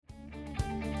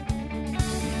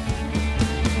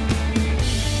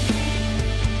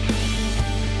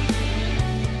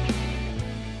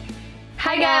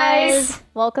guys!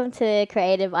 Welcome to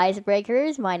Creative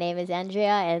Icebreakers. My name is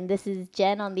Andrea, and this is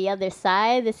Jen on the other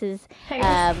side. This is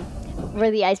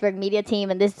we're the Iceberg Media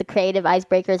team, and this is the Creative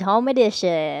Icebreakers Home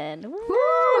Edition.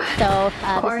 Woo! So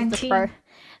Quarantine.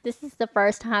 this is the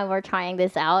first time we're trying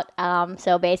this out.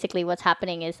 So basically, what's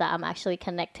happening is that I'm actually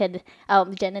connected.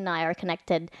 Jen and I are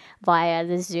connected via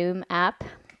the Zoom app.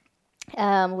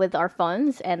 With our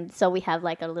phones, and so we have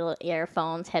like a little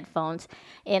headphones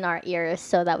in our ears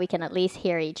so that we can at least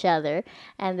hear each other,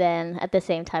 and then at the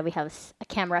same time we have a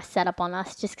camera set up on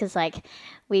us just because like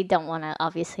we don't want to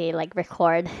obviously like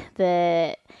record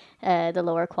the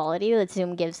lower quality that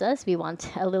Zoom gives us. We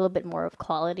want a little bit more of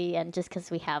quality, and just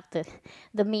because we have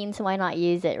the means, why not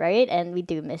use it, right? And we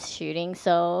do miss shooting,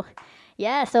 so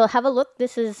yeah, so have a look.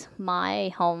 This is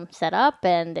my home setup,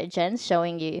 and Jen's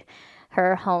showing you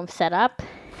her home setup.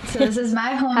 So this is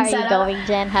my home How are setup. you going,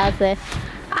 Jen? How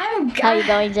are you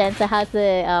going, Jen? So how's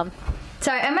the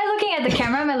Sorry, am I looking at the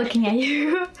camera? Am I looking at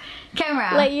you?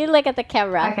 Camera. Like you look at the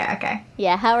camera. Okay.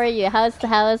 Yeah, how are you?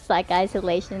 How's like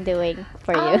isolation doing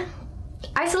for you?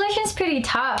 Isolation's pretty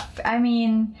tough. I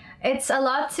mean, it's a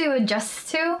lot to adjust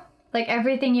to. Like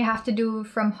everything you have to do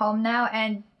from home now,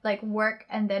 and like work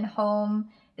and then home.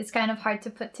 It's kind of hard to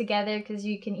put together because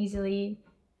you can easily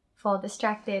fall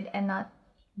distracted and not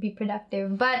be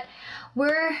productive. But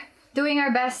we're doing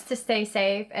our best to stay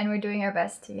safe, and we're doing our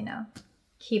best to,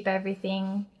 keep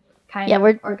everything kind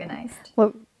of organized.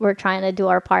 We're trying to do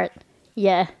our part.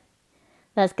 Yeah.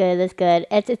 That's good.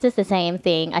 It's just the same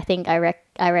thing. I think I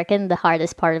reckon the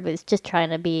hardest part of it is just trying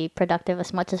to be productive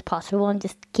as much as possible and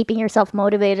just keeping yourself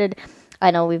motivated. I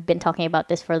know we've been talking about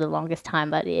this for the longest time,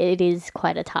 but it is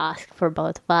quite a task for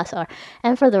both of us,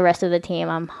 and for the rest of the team.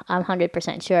 I'm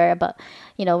 100% sure, but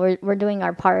we're doing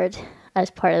our part as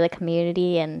part of the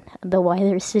community and the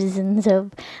wider citizens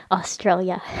of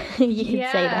Australia. You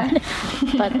can say that,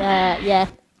 but yeah.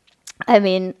 I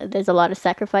mean, there's a lot of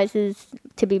sacrifices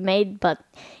to be made, but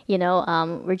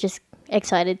we're just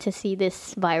excited to see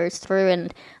this virus through,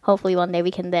 and hopefully one day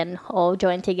we can then all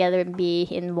join together and be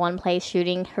in one place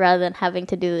shooting rather than having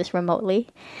to do this remotely.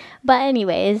 But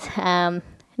anyways, now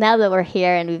that we're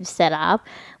here and we've set up,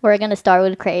 we're gonna start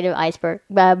with creative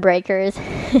breakers.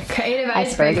 Creative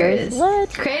icebreakers.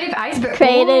 What? Creative iceberg.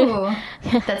 Creative. Ooh,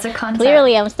 that's a concept.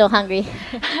 Clearly, I'm still hungry.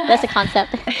 That's a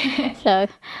concept.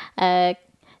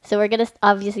 So we're gonna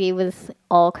obviously with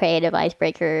all creative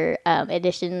icebreaker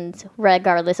editions,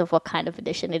 regardless of what kind of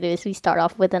edition it is, we start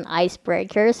off with an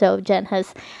icebreaker. So Jen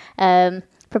has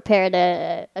prepared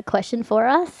a question for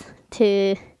us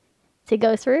to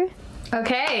go through.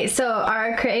 Okay, so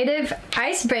our creative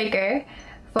icebreaker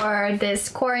for this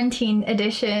quarantine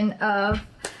edition of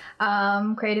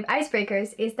Creative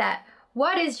Icebreakers is that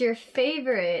what is your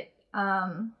favorite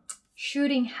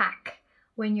shooting hack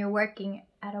when you're working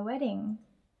at a wedding?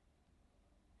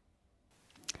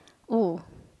 Ooh,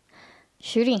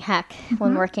 shooting hack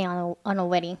when working on a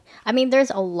wedding. I mean,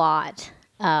 there's a lot,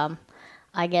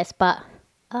 I guess, but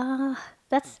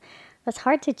that's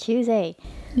hard to choose, eh?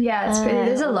 Yeah, it's pretty.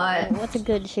 There's a lot. What's a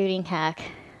good shooting hack?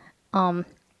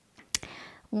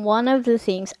 One of the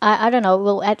things I don't know.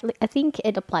 Well, I think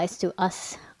it applies to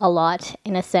us a lot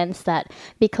in a sense that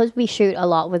because we shoot a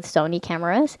lot with Sony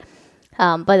cameras.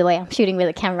 By the way, I'm shooting with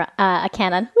a Canon. I'm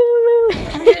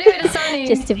shooting with a Sony.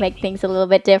 Just to make things a little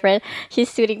bit different.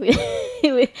 She's shooting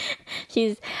with,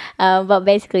 but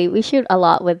basically we shoot a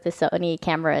lot with the Sony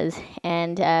cameras.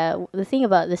 And the thing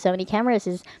about the Sony cameras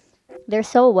is they're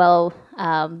so well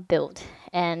built,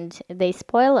 and they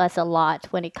spoil us a lot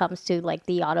when it comes to like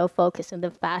the autofocus and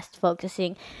the fast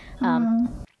focusing,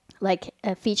 like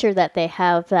a feature that they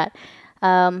have that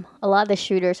a lot of the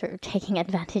shooters are taking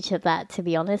advantage of that, to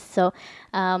be honest. So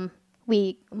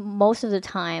we most of the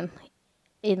time,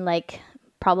 in like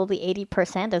probably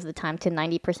 80% of the time to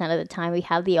 90% of the time, we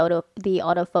have the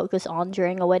autofocus on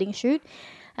during a wedding shoot,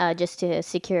 just to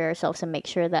secure ourselves and make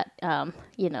sure that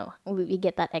we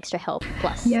get that extra help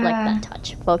plus like that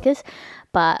touch focus.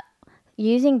 But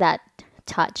using that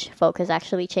touch focus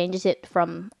actually changes it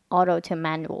from auto to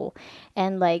manual.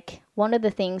 And like one of the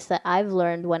things that I've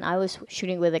learned when I was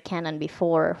shooting with a Canon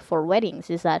before for weddings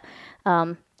is that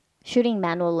shooting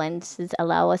manual lenses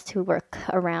allow us to work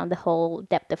around the whole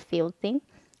depth of field thing.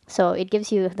 So it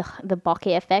gives you the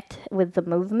bokeh effect with the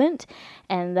movement,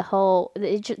 and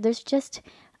there's just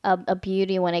a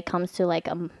beauty when it comes to like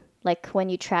when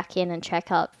you track in and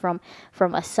track out from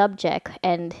a subject,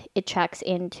 and it tracks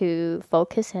into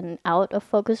focus and out of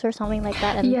focus or something like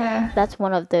that. And that's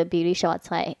one of the beauty shots.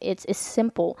 It's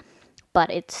simple, but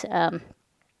it's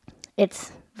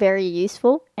very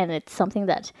useful, and it's something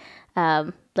that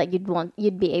like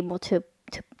you'd be able to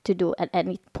to do at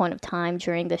any point of time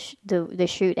during the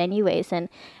shoot anyways, and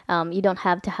you don't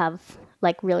have to have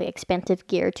like really expensive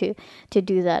gear to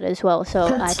do that as well. So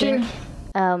That's I think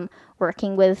true.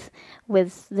 working with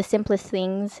the simplest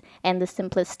things and the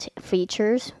simplest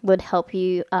features would help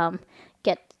you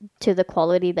get to the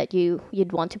quality that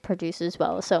you'd want to produce as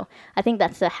well. So I think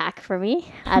that's a hack for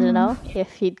me. I don't know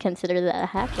if you'd consider that a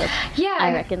hack, but Yeah,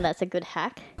 I reckon that's a good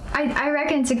hack. I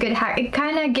reckon it's a good hack. It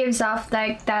kind of gives off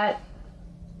like that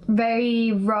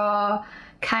very raw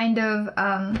kind of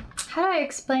how do I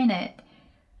explain it?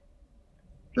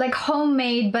 Like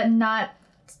homemade, but not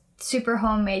super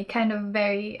homemade. Kind of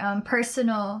very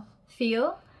personal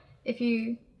feel. If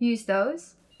you use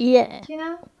those, Yeah. you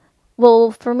know.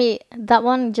 Well, for me, that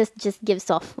one just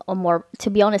gives off a more. To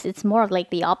be honest, it's more of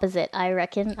like the opposite. I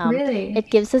reckon. Really?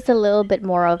 It gives us a little bit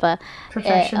more of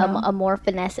Professional. a more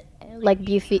finesse, like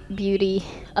a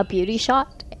beauty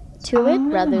shot to it,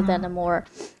 rather than a more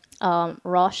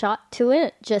raw shot to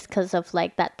it. Just because of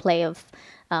like that play of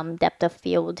depth of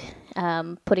field,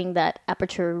 putting that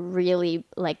aperture really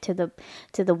like to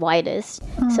the widest,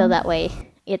 so that way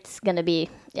it's gonna be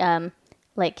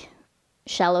like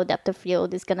shallow depth of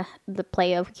field is gonna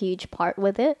play a huge part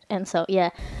with it. And so Yeah.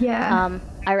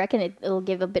 I reckon it'll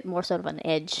give a bit more sort of an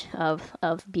edge of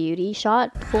beauty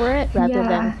shot for it, rather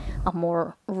than Yeah. a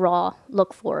more raw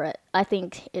look for it. I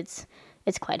think it's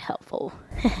quite helpful.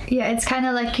 Yeah, it's kind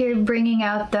of like you're bringing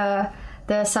out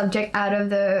the subject out of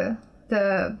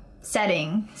the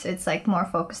setting, so it's like more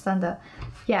focused on the.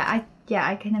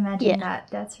 I can imagine Yeah. that.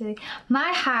 That's really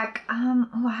my hack. I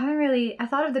haven't really. I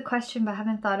thought of the question, but I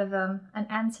haven't thought of an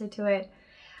answer to it.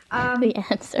 The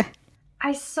answer.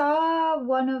 I saw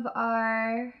one of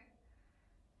our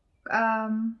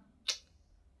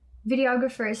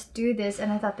videographers do this,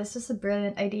 and I thought this was a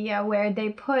brilliant idea, where they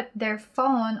put their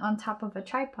phone on top of a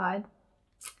tripod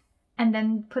and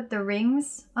then put the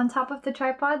rings on top of the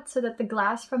tripod so that the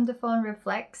glass from the phone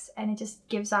reflects, and it just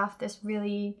gives off this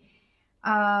really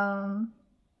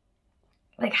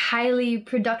like highly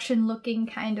production looking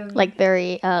kind of Like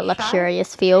very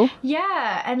luxurious feel.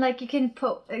 yeah, and like you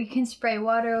can spray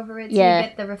water over it, so Yeah. you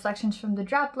get the reflections from the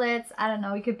droplets. I don't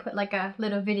know, we could put like a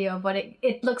little video of what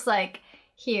it looks like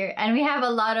here, and we have a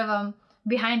lot of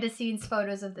behind the scenes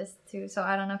photos of this too, so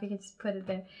I don't know if you could just put it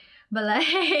there, but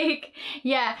like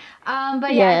yeah,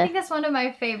 but yeah, I Yeah. think that's one of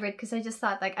my favorite, because I just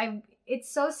thought like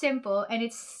it's so simple, and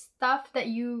it's stuff that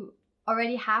you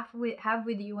already have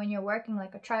with you when you're working,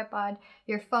 like a tripod,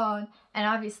 your phone, and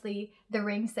obviously the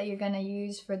rings that you're gonna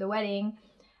use for the wedding.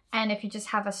 And if you just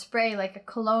have a spray, like a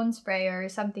cologne spray or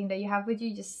something that you have with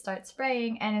you, just start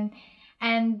spraying,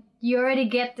 and you already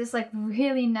get this like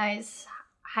really nice,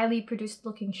 highly produced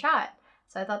looking shot.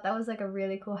 So I thought that was like a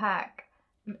really cool hack,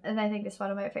 and I think it's one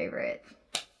of my favorite.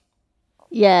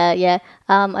 Yeah.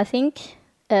 I think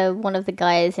one of the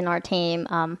guys in our team,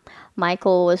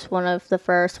 Michael, was one of the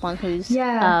first one who's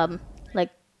Yeah. like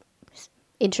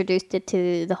introduced it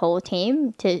to the whole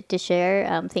team to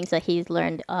share things that he's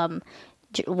learned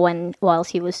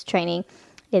whilst he was training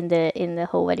in the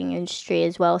whole wedding industry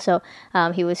as well. So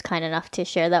he was kind enough to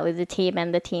share that with the team,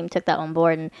 and the team took that on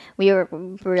board, and we were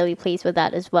really pleased with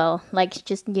that as well. Like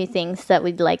just new things that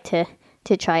we'd like to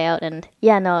try out. And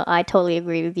yeah, no, I totally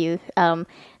agree with you.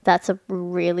 That's a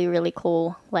really, really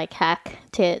cool like hack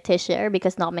to share,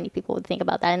 because not many people would think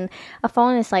about that. And a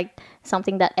phone is like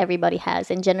something that everybody has,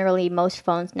 and generally most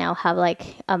phones now have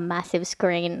like a massive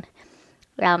screen.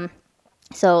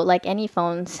 So like any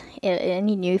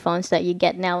new phones that you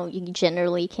get now, you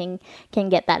generally can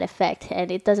get that effect,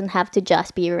 and it doesn't have to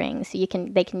just be rings.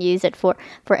 They can use it for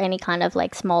any kind of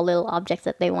like small little objects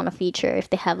that they want to feature. If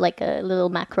they have like a little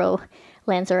macro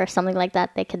lens or something like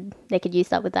that, they could use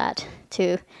that with that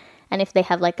too. And if they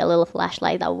have like a little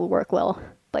flashlight, that will work well.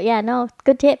 But yeah, no,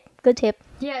 good tip.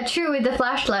 Yeah, true, with the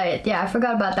flashlight. Yeah, I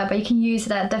forgot about that, but you can use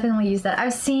that. Definitely use that.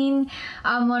 I've seen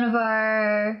one of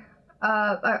our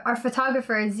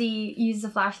photographer Z use the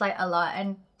flashlight a lot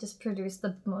and just produce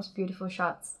the most beautiful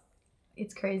shots.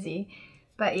 It's crazy,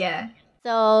 but yeah.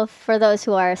 So for those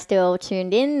who are still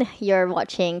tuned in, you're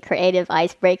watching Creative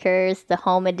Icebreakers, the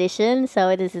home edition.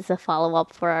 So this is a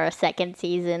follow-up for our second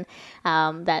season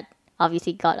that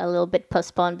obviously got a little bit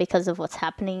postponed because of what's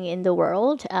happening in the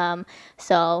world.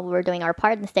 So we're doing our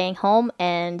part in staying home,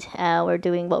 and we're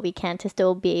doing what we can to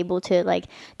still be able to like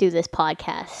do this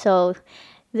podcast. So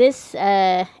this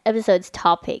episode's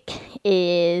topic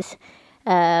is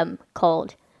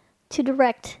called "To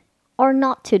Direct or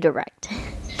Not to Direct."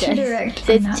 To direct.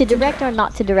 So it's to direct or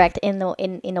not to direct in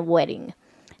a wedding.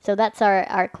 So that's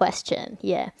our question.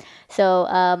 Yeah. So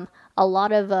a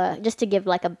lot of just to give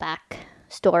like a back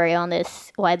story on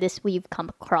this, why this we've come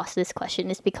across this question,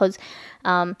 is because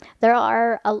there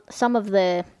are some of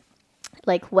the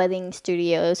like wedding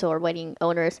studios or wedding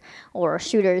owners or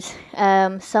shooters,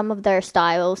 some of their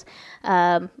styles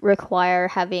require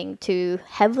having to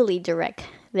heavily direct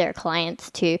their clients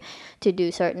to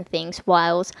do certain things,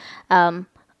 whilst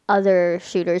other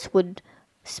shooters would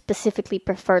specifically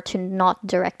prefer to not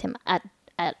direct him at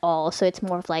all. So it's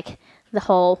more of like the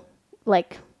whole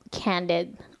like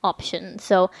candid option.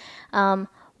 So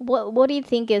what do you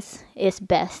think is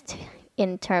best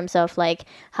in terms of like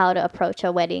how to approach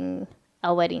a wedding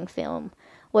film?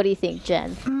 What do you think,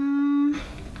 Jen?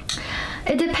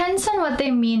 It depends on what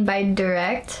they mean by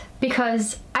direct,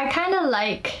 because I kind of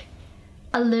like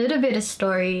a little bit of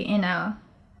story in a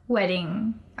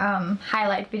wedding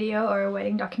highlight video or a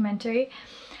wedding documentary.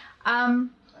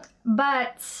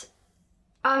 But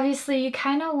obviously you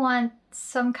kind of want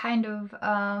some kind of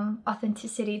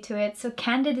authenticity to it. So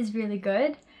candid is really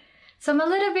good. So I'm a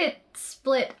little bit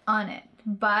split on it,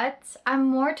 but I'm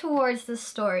more towards the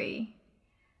story.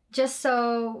 Just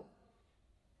so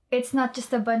it's not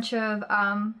just a bunch of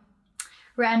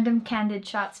random candid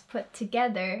shots put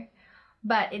together,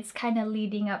 but it's kind of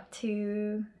leading up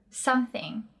to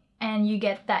something. And you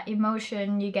get that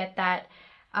emotion, you get that,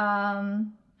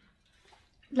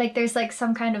 like there's like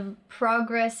some kind of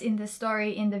progress in the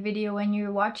story in the video when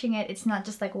you're watching it. It's not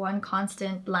just like one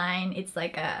constant line. It's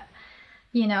like a,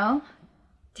 you know,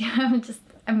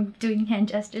 I'm doing hand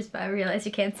gestures, but I realize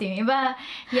you can't see me. But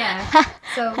yeah,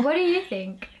 so what do you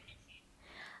think?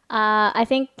 I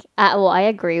think, well, I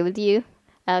agree with you,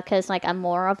 because like I'm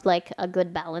more of like a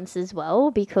good balance as well,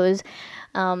 because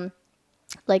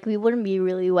like we wouldn't be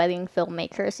really wedding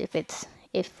filmmakers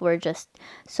if we're just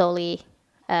solely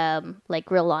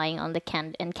like relying on the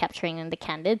and capturing the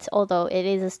candids. Although it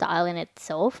is a style in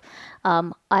itself,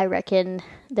 I reckon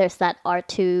there's that art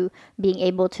to being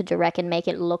able to direct and make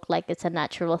it look like it's a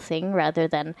natural thing rather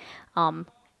than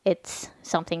it's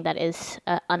something that is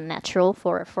unnatural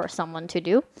for someone to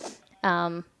do.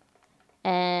 And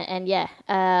yeah,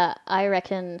 I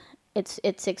reckon it's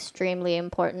extremely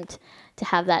important to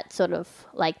have that sort of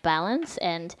like balance,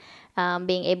 and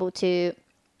being able to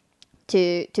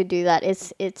do that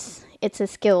it's a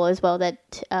skill as well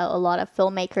that a lot of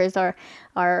filmmakers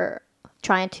are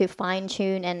trying to fine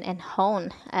tune and hone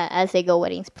as they go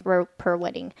weddings per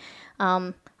wedding.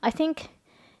 I think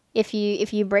if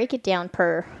you break it down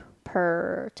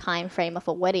per time frame of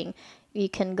a wedding, you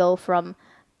can go from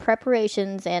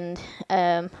preparations and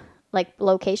like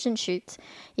location shoots.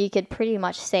 You could pretty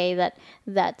much say that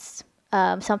that's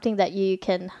something that you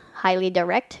can highly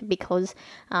direct, because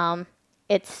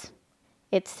it's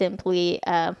simply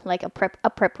like a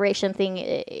preparation thing.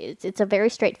 It's a very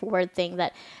straightforward thing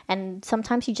that, and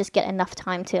sometimes you just get enough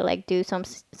time to like do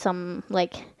some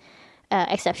like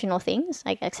exceptional things,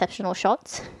 like exceptional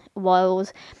shots. While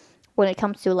when it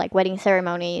comes to like wedding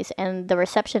ceremonies and the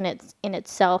reception in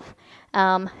itself,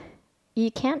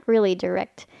 you can't really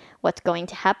direct what's going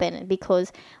to happen,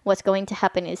 because what's going to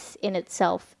happen is in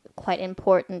itself quite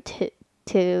important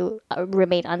to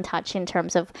remain untouched in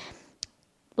terms of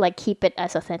like keep it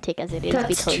as authentic as it is. That's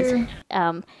because true.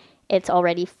 It's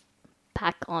already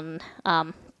back on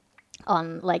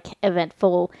like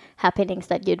eventful happenings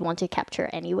that you'd want to capture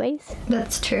anyways.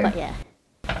 That's true. But yeah.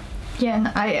 Yeah, and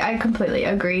I completely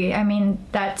agree. I mean,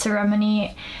 that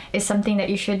ceremony is something that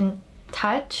you shouldn't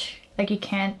touch. Like, you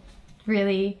can't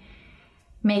really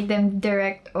make them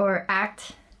direct or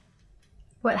act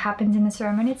what happens in the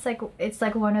ceremony. It's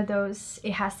like one of those,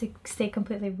 it has to stay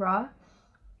completely raw.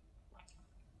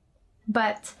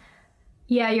 But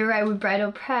yeah, you're right, with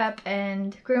bridal prep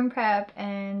and groom prep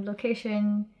and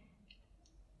location,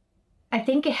 I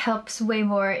think it helps way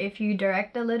more if you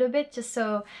direct a little bit, just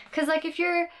so, because like if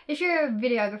you're a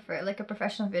videographer, like a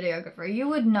professional videographer, you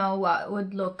would know what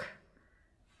would look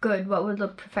good, what would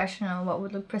look professional, what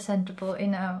would look presentable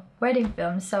in a wedding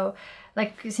film. So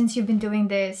like, since you've been doing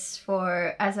this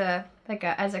for as a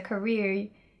career,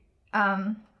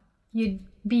 you'd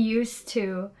be used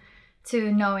to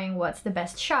knowing what's the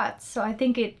best shots. So I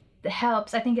think it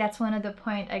helps. I think that's one of the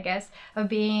point, I guess, of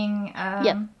being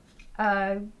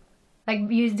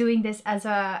like you doing this as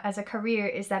a career,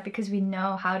 is that because we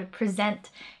know how to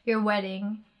present your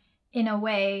wedding in a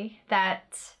way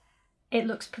that it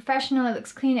looks professional, it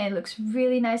looks clean, and it looks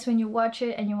really nice when you watch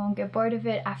it, and you won't get bored of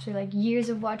it after like years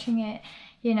of watching it,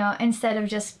 you know, instead of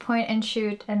just point and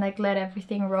shoot and like let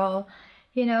everything roll,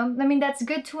 you know. I mean, that's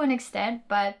good to an extent,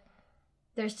 but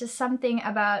there's just something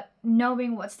about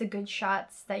knowing what's the good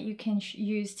shots that you can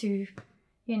use to,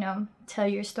 you know, tell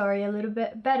your story a little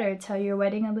bit better, tell your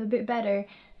wedding a little bit better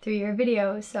through your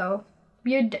video. So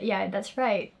yeah, that's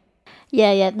right.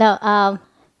 Yeah. No.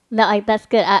 No, that's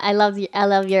good. I love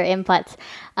your inputs.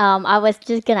 I was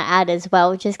just gonna add as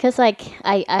well, just because like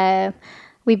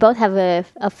we both have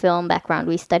a film background.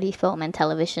 We study film and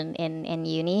television in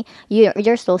uni.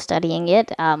 You're still studying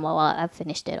it. Well, I've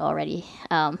finished it already.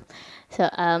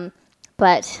 So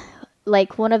but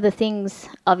like one of the things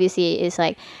obviously is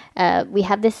like we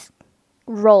have this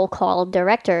role called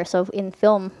director. So in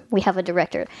film, we have a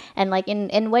director, and like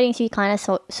in weddings, you kind of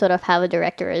sort of have a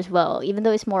director as well, even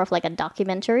though it's more of like a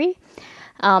documentary.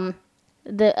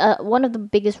 The one of the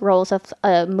biggest roles of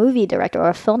a movie director or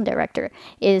a film director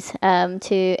is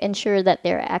to ensure that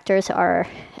their actors are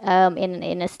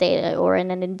in a state or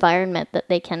in an environment that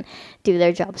they can do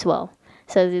their jobs well,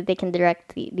 so that they can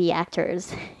direct the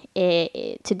actors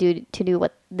to do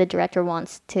what the director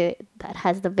wants to, that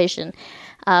has the vision.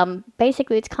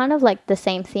 Basically, it's kind of like the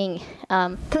same thing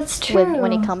That's true.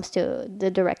 when it comes to the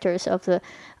directors of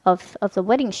the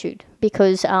wedding shoot,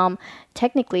 because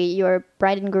technically your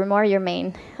bride and groom are your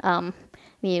main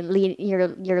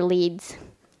your leads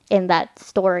in that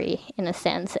story in a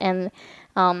sense, and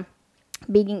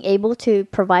being able to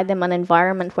provide them an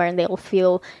environment where they'll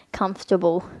feel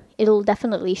comfortable, it'll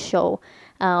definitely show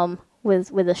with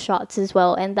the shots as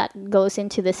well, and that goes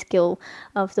into the skill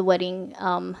of the wedding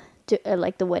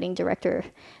like the wedding director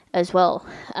as well.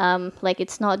 Like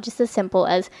it's not just as simple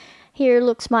as here,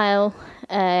 look, smile,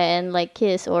 and like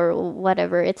kiss or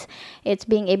whatever. It's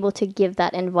being able to give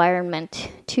that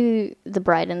environment to the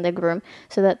bride and the groom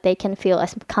so that they can feel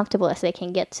as comfortable as they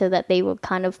can get, so that they will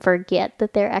kind of forget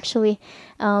that they're actually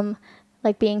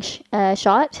like being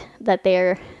shot, that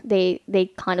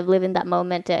they kind of live in that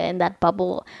moment, in that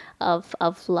bubble of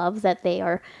love that they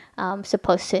are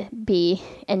supposed to be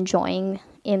enjoying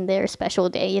in their special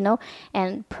day, you know.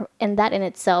 And that in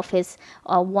itself is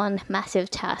one massive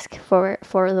task for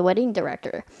the wedding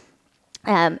director,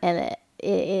 and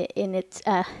in its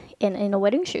in a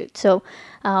wedding shoot. So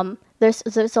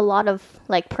there's a lot of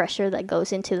like pressure that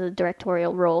goes into the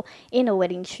directorial role in a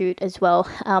wedding shoot as well.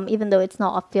 Even though it's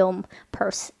not a film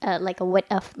like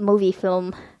a movie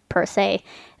film per se,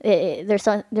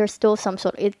 there's still some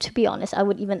sort of, to be honest, I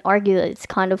would even argue that it's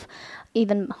kind of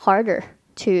even harder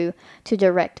to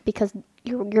direct, because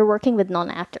you're working with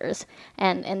non-actors,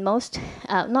 and most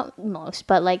not most,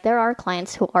 but like there are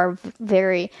clients who are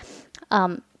very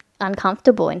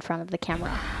uncomfortable in front of the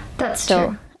camera. That's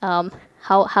So true.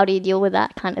 how do you deal with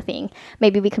that kind of thing?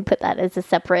 Maybe we can put that as a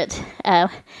separate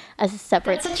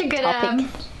That's such a good topic.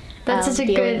 that's such a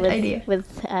Dealing good idea.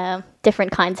 with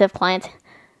different kinds of clients.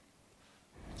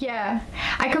 Yeah,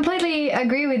 I completely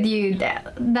agree with you.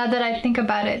 Now that I think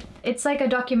about it, it's like a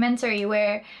documentary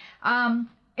where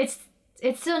it's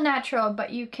still natural,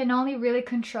 but you can only really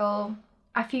control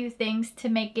a few things to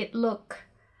make it look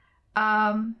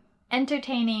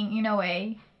entertaining in a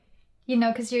way. You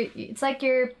know, because it's like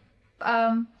you're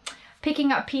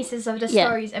picking up pieces of the Yeah.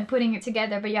 stories and putting it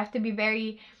together, but you have to be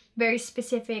very, very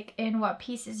specific in what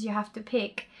pieces you have to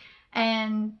pick.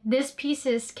 And these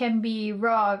pieces can be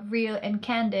raw, real, and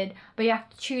candid, but you have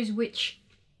to choose which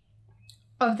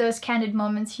of those candid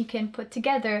moments you can put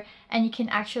together, and you can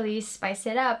actually spice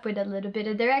it up with a little bit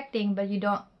of directing, but you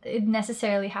don't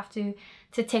necessarily have to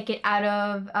take it out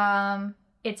of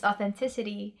its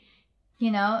authenticity.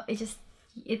 You know,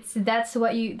 that's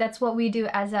what we do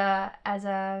as a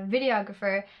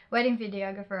videographer, wedding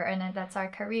videographer, and that's our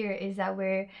career, is that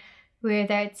we're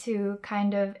there to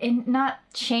kind of not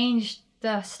change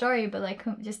the story, but like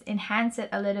just enhance it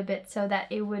a little bit so that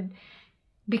it would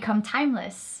become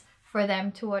timeless for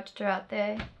them to watch throughout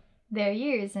their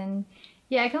years. And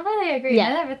yeah, I completely agree. Yeah.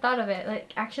 I never thought of it.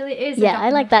 Like, actually, it is. A Yeah, I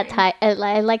like that. documentary.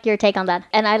 I like your take on that,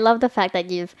 and I love the fact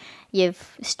that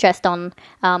you've stressed on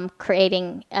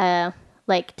creating,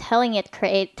 like telling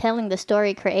the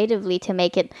story creatively to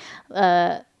make it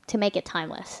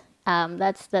timeless.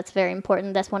 That's very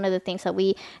important. That's one of the things that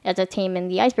we, as a team in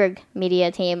the Iceberg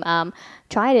Media team,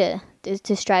 try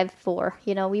to strive for.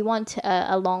 You know, we want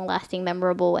a long-lasting,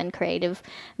 memorable, and creative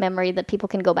memory that people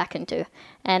can go back into.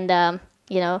 And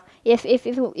you know,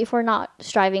 if we're not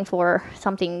striving for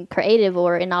something creative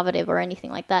or innovative or anything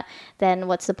like that, then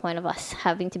what's the point of us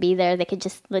having to be there? They could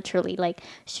just literally like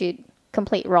shoot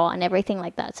complete raw and everything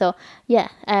like that. So yeah,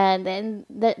 and then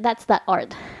that's that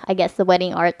art, I guess, the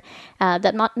wedding art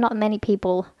that not many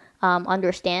people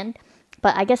understand.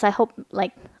 But I guess I hope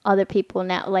like other people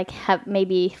now, like, have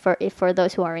maybe for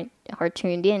those who are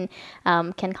tuned in,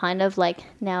 can kind of like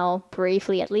now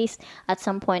briefly, at least at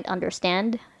some point,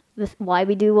 understand why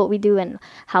we do what we do and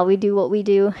how we do what we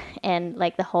do, and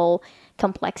like the whole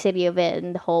complexity of it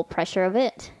and the whole pressure of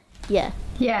it. Yeah.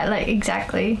 Yeah, like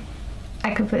exactly.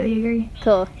 I completely agree.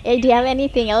 Cool. Do you have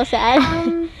anything else to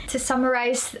add? To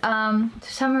summarize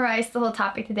the whole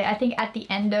topic today, I think at the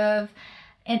end of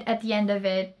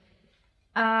it,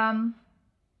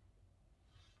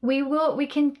 we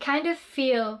can kind of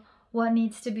feel what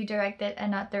needs to be directed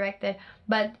and not directed,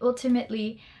 but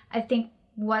ultimately, I think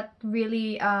what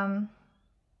really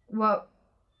what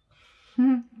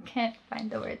can't find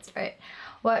the words right.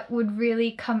 What would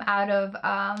really come out of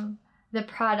the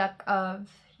product of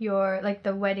your like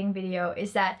the wedding video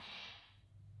is that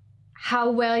how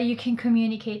well you can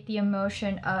communicate the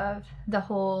emotion of the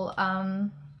whole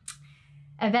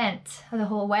event, the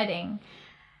whole wedding,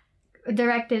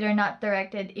 directed or not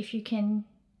directed. If you can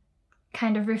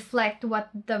kind of reflect what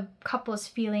the couple's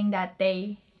feeling that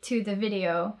day to the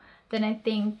video, then I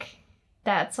think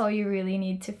that's all you really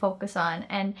need to focus on.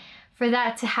 And for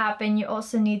that to happen, you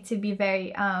also need to be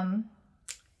very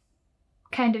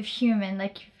kind of human,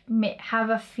 like have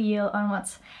a feel on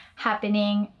what's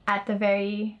happening at the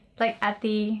very at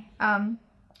the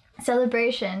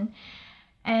celebration,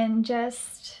 and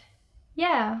just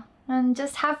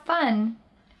have fun.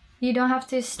 You don't have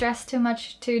to stress too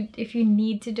much to if you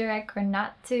need to direct or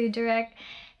not to direct.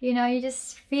 You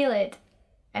just feel it.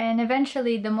 And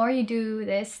eventually, the more you do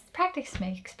this, practice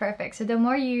makes perfect. So the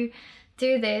more you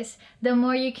do this, the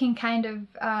more you can kind of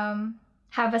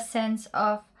have a sense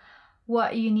of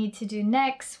what you need to do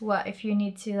next, what if you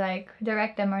need to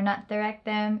direct them or not direct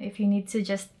them, if you need to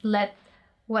just let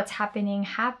what's happening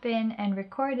happen and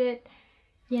record it.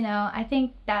 I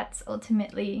think that's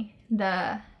ultimately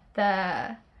the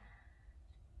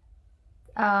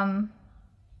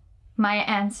my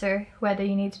answer, whether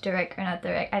you need to direct or not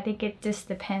direct. I think it just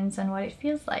depends on what it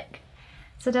feels like.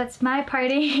 So that's my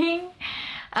parting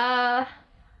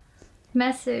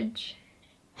message.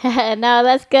 No,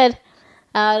 that's good.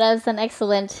 That was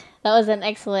an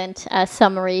excellent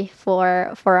summary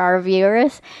for our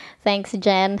viewers. Thanks,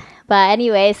 Jen. But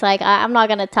anyways, I'm not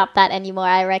gonna top that anymore.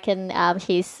 I reckon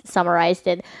she's summarized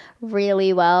it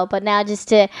really well. But now just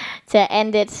to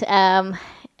end it,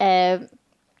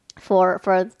 for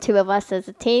the two of us as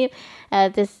a team,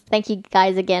 thank you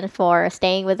guys again for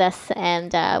staying with us,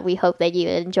 and we hope that you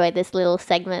enjoyed this little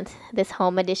segment, this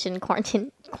home edition,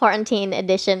 quarantine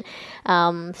edition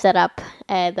setup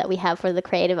that we have for the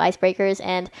Creative Icebreakers,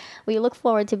 and we look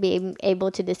forward to being able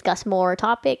to discuss more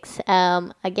topics.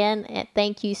 Again,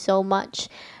 thank you so much,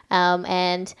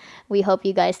 and we hope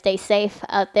you guys stay safe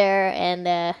out there,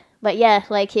 and but yeah,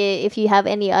 if you have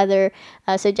any other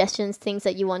suggestions, things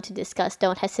that you want to discuss,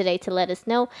 don't hesitate to let us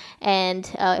know. And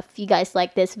if you guys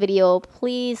like this video,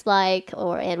 please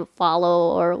and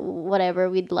follow or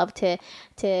whatever. We'd love to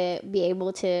be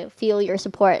able to feel your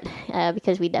support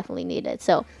because we definitely need it.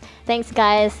 So thanks,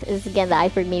 guys. This is again the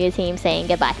iceberg Media team saying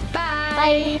goodbye.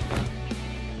 Bye. Bye.